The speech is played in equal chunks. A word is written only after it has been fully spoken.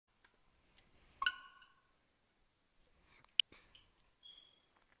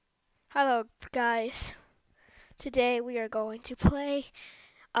Hello guys, today we are going to play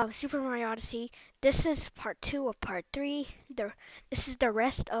Super Mario Odyssey. This is part 2 of part 3. This is the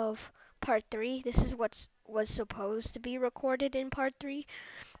rest of part 3. This is what was supposed to be recorded in part 3,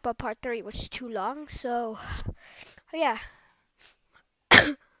 but part 3 was too long, so yeah.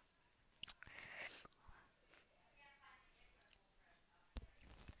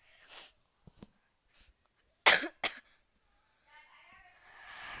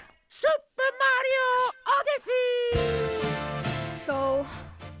 Super Mario Odyssey! So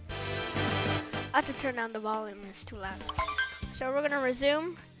I have to turn down the volume, it's too loud. So we're gonna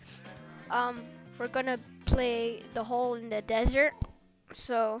resume. We're gonna play the hole in the desert.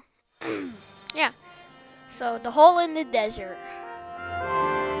 So yeah. So the hole in the desert.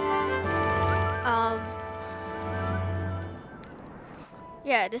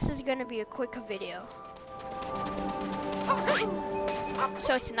 Yeah, this is gonna be a quick video.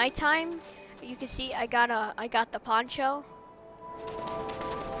 So it's nighttime. You can see I got the poncho.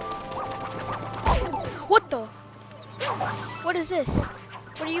 What the? What is this?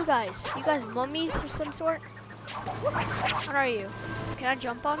 What are you guys? You guys mummies of some sort? What are you? Can I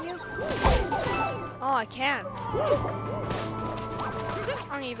jump on you? Oh, I can. I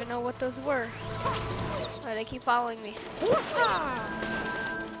don't even know what those were. Oh, they keep following me.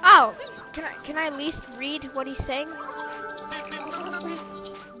 Oh, can I at least read what he's saying?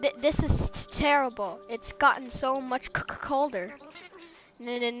 This is terrible. It's gotten so much colder.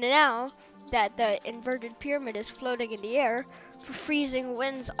 Now that the inverted pyramid is floating in the air, freezing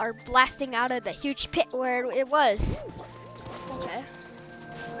winds are blasting out of the huge pit where it was. Okay.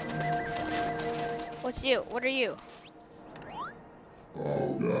 What's you? What are you?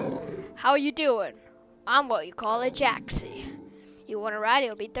 Oh no. How you doing? I'm what you call a jaxi. You want to ride?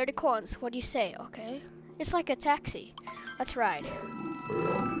 It'll be 30 coins. What do you say? Okay. It's like a taxi. Let's ride.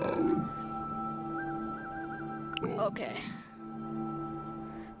 Okay.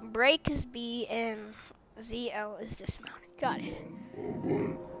 Brake is B and ZL is dismount. Got it.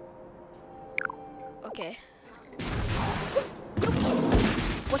 Okay.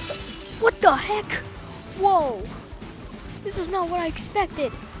 What the heck? Whoa! This is not what I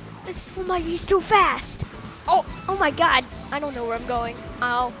expected. Oh my, he's too fast. Oh my God! I don't know where I'm going.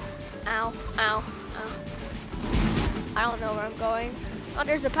 Ow, ow, ow, ow. I don't know where I'm going. Oh,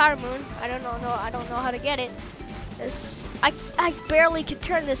 there's a power moon. I don't know how to get it. I barely can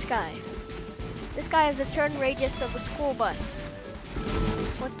turn this guy. This guy has a turn radius of a school bus.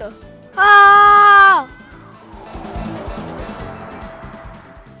 What the? Ah!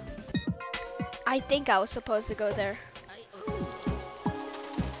 I think I was supposed to go there.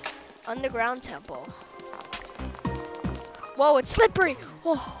 Underground temple. Whoa, it's slippery!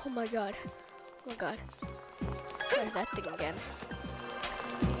 Oh my God. Oh my God. There's that thing again.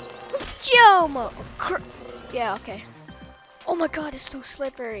 Jomo! Yeah, okay. Oh my God, it's so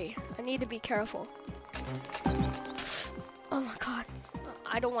slippery. I need to be careful. Oh my God.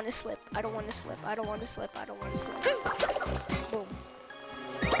 I don't want to slip. I don't want to slip. I don't want to slip. I don't want to slip. Boom.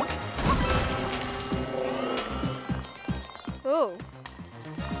 Oh.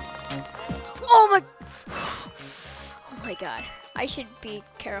 Oh my. Oh my God. I should be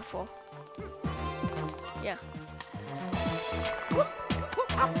careful. Yeah.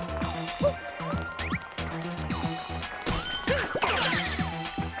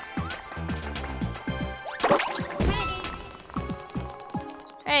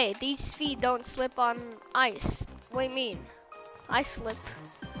 Hey, these feet don't slip on ice. What do you mean? I slip.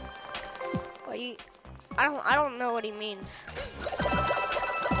 What you? I don't know what he means.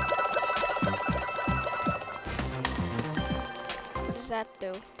 What does that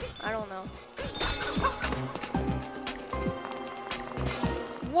do? I don't know.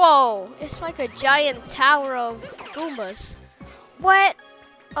 Whoa! It's like a giant tower of Goombas. What?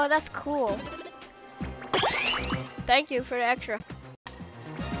 Oh, that's cool. Thank you for the extra.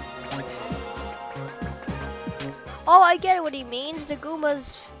 Oh, I get what he means. The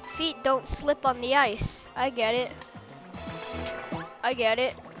Goomba's feet don't slip on the ice. I get it. I get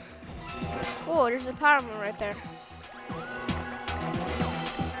it. Oh, there's a power moon right there.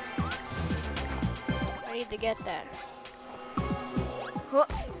 I need to get that. Oh.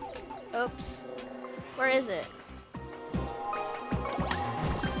 Oops. Where is it?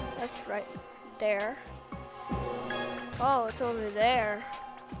 That's right there. Oh, it's over there.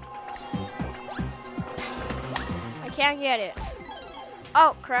 I can't get it.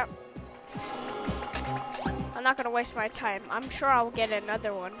 Oh, crap. I'm not gonna waste my time. I'm sure I'll get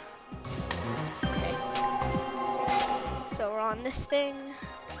another one. Okay. So we're on this thing.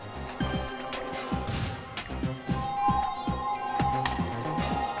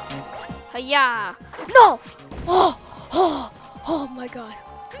 Yeah. No! Oh! Oh! Oh my god.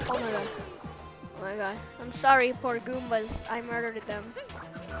 Oh my god. Oh my god. I'm sorry, poor Goombas. I murdered them.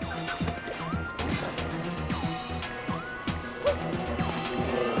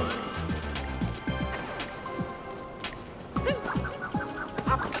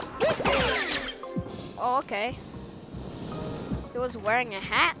 Oh, okay. He was wearing a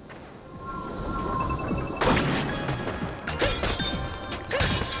hat?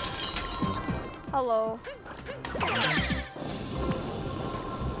 Hello.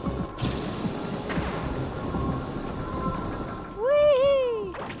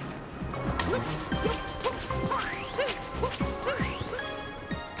 Whee!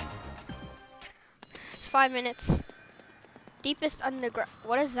 It's 5 minutes. Deepest underground.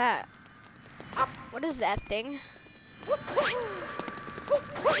 What is that? What is that thing?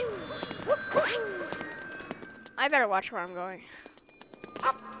 I better watch where I'm going.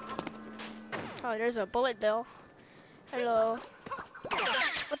 Oh, there's a bullet bill. Hello.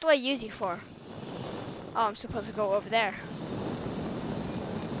 What do I use you for? Oh, I'm supposed to go over there.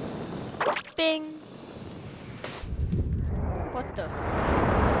 Bing. What the?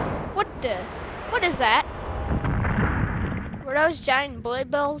 What the? What is that? Were those giant bullet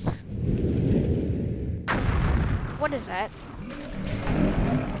bills? What is that?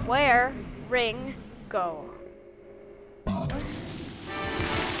 Where ring go?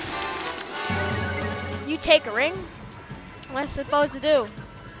 You take a ring? What am I supposed to do?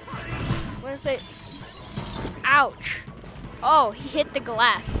 What is it? Ouch. Oh, he hit the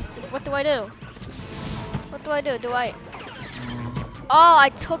glass. What do I do? What do I do? Do I... Oh, I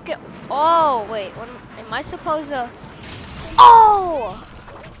took it. Oh, wait. What am I supposed to... Oh!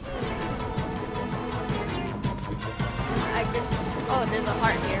 I just... Oh, there's a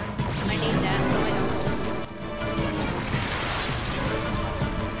heart here. I need that. So I don't...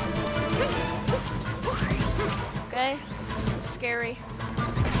 Okay. Scary.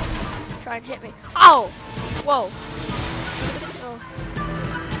 Try and hit me. Oh! Whoa. Oh.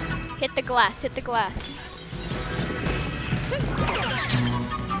 Hit the glass. Hit the glass.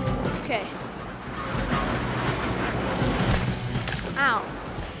 Okay. Ow.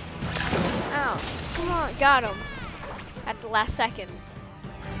 Ow. Come on. Got him. At the last second.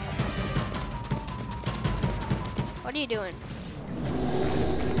 What are you doing?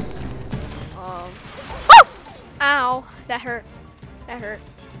 Oh! Ow. That hurt. That hurt.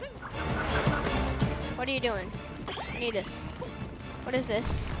 What are you doing? I need this. What is this?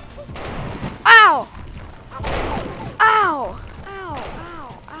 Ow! Ow! Ow! Ow!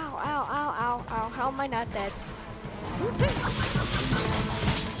 Ow! Ow! Ow! Ow! How am I not dead?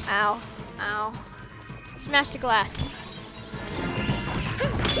 Ow. Ow. Smash the glass.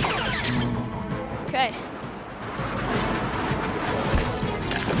 Okay.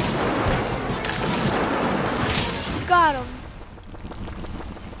 Got him.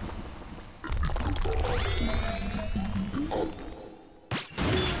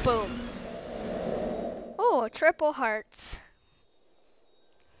 Boom. Oh, triple hearts.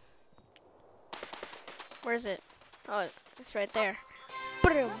 Where is it? Oh, it's right there.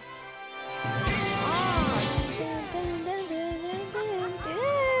 Boom.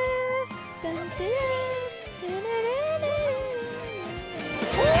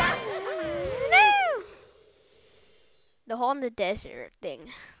 The hole in the desert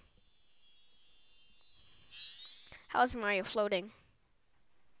thing. How's Mario floating?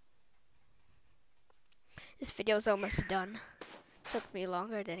 This video's almost done. Took me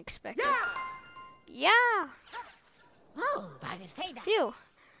longer than expected. Yeah! Oh, Phew.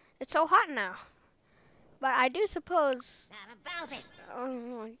 It's so hot now. But I do suppose...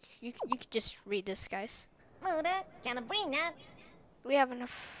 you could just read this, guys. We have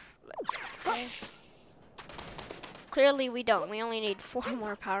enough... Okay. Clearly we don't. We only need 4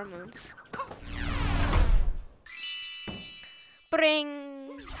 more power moons.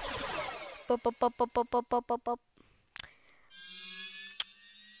 Bring. Bop, bop, bop, bop, bop, bop, bop, bop, bop.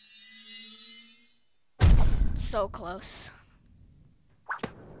 So close.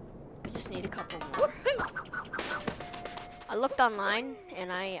 We just need a couple more. I looked online and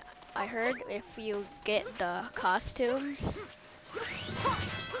I heard if you get the costumes.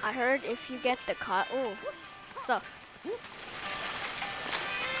 I heard if you get the oh, stuff.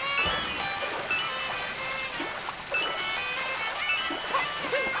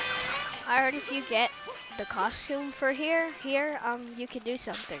 I heard if you get the costume for here, you can do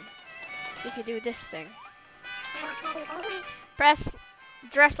something. You can do this thing.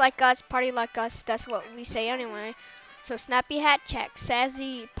 Dress like us, party like us. That's what we say anyway. So snappy hat check,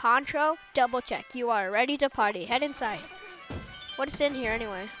 sassy poncho double check. You are ready to party. Head inside. What's in here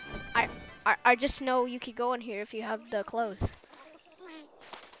anyway? I just know you could go in here if you have the clothes.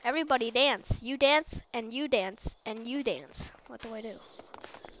 Everybody dance. You dance, and you dance, and you dance. What do I do?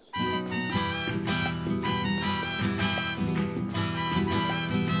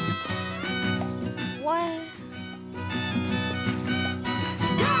 What?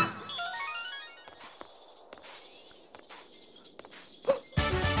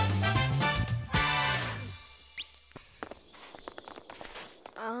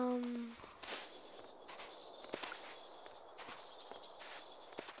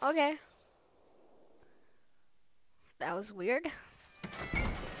 Okay. That was weird.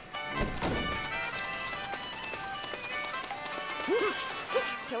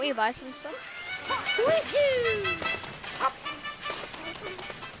 Can we buy some stuff?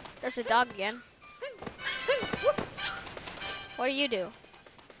 There's a dog again. What do you do?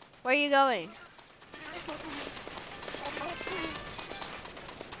 Where are you going?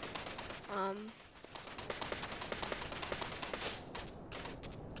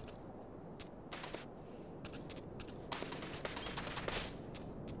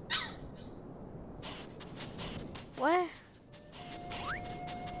 What?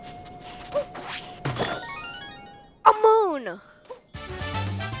 A moon!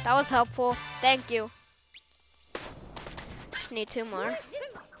 That was helpful. Thank you. Just need 2 more.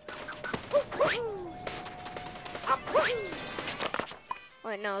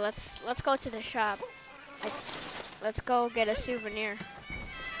 Wait, no, let's go to the shop. Let's go get a souvenir.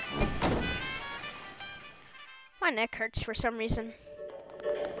 My neck hurts for some reason.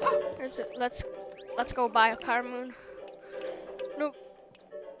 Let's go buy a power moon. Nope.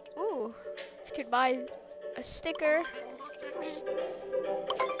 Ooh, you could buy a sticker.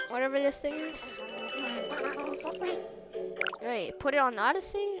 Whatever this thing is. Wait, put it on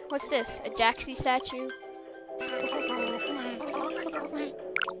Odyssey? What's this? A Jaxie statue?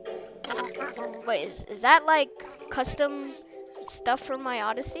 Wait, is that like custom stuff for my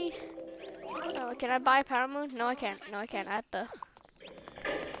Odyssey? Oh, can I buy a power moon? No, I can't. No, I can't. I have to.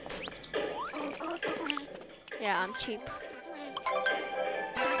 Yeah, I'm cheap.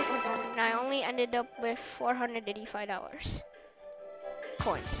 And I only ended up with $485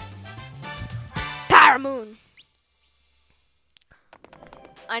 coins. Power moon!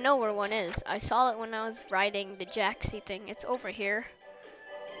 I know where one is. I saw it when I was riding the Jaxie thing. It's over here.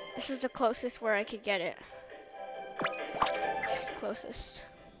 This is the closest where I could get it. Closest.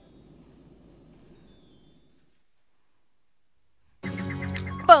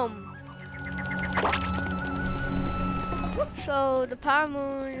 Boom! So the power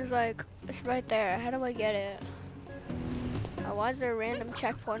moon is like, it's right there. How do I get it? Why is there a random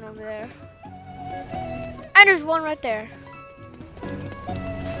checkpoint over there? And there's one right there.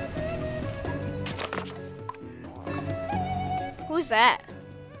 Who's that?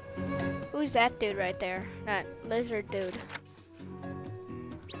 Who's that dude right there? That lizard dude.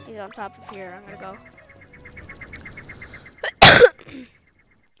 He's on top of here. I'm gonna go.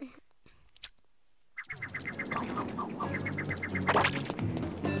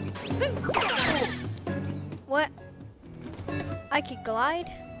 What? I could glide?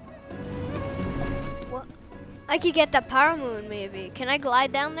 What? I could get the power moon maybe. Can I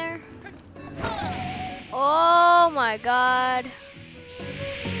glide down there? Oh my god.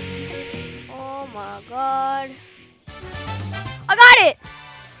 Oh my god. I got it!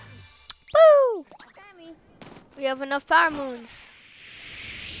 Woo! We have enough power moons.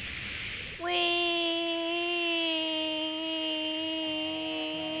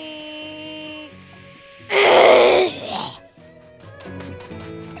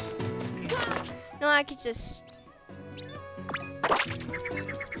 No, I could just.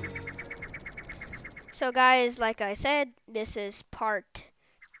 So guys, like I said, this is part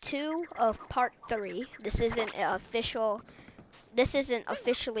 2 of part 3. This isn't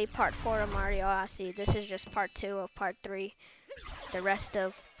officially part 4 of Mario Odyssey. This is just part 2 of part 3. The rest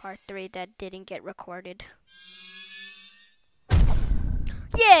of part 3 that didn't get recorded.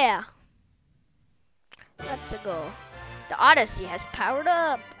 Yeah! Let's go. The Odyssey has powered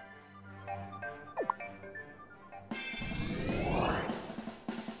up.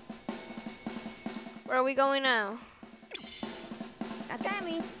 Where are we going now?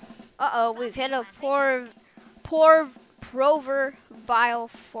 Uh-oh, we've hit a poor proverbial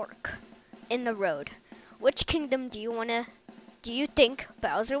fork in the road. Which kingdom do you think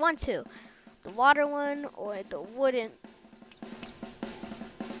Bowser went to? The water one or the wooden?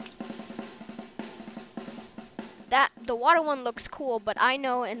 The water one looks cool, but I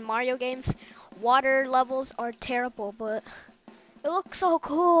know in Mario games, water levels are terrible, but it looks so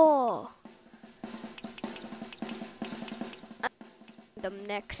cool.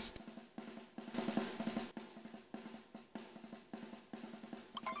 Next.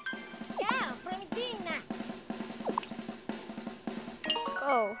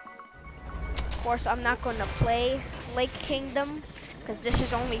 Oh. Of course, I'm not going to play Lake Kingdom because this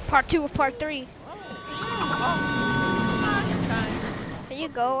is only part 2 of part 3. Can you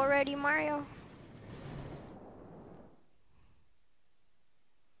go already, Mario?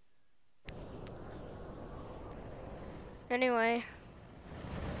 Anyway,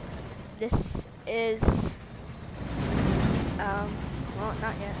 this is, well,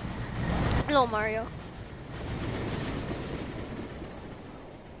 not yet. Hello, Mario.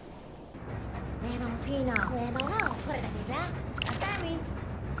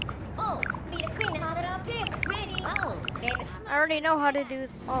 Oh, need a queen. Mother of Jesus, ready. Oh, I already know how to do.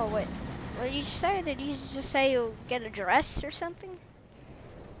 Oh wait, what did you say? Did you just say you'll get a dress or something?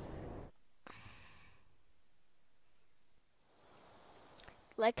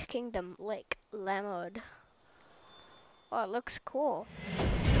 Lake Kingdom, Lake Lamode. Oh, it looks cool.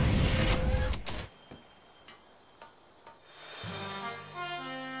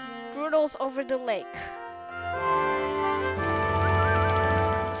 Brutals over the lake.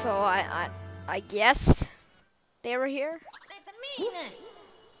 So I guessed they were here.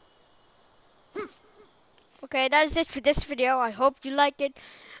 Okay, that is it for this video. I hope you like it.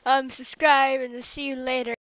 Subscribe and see you later.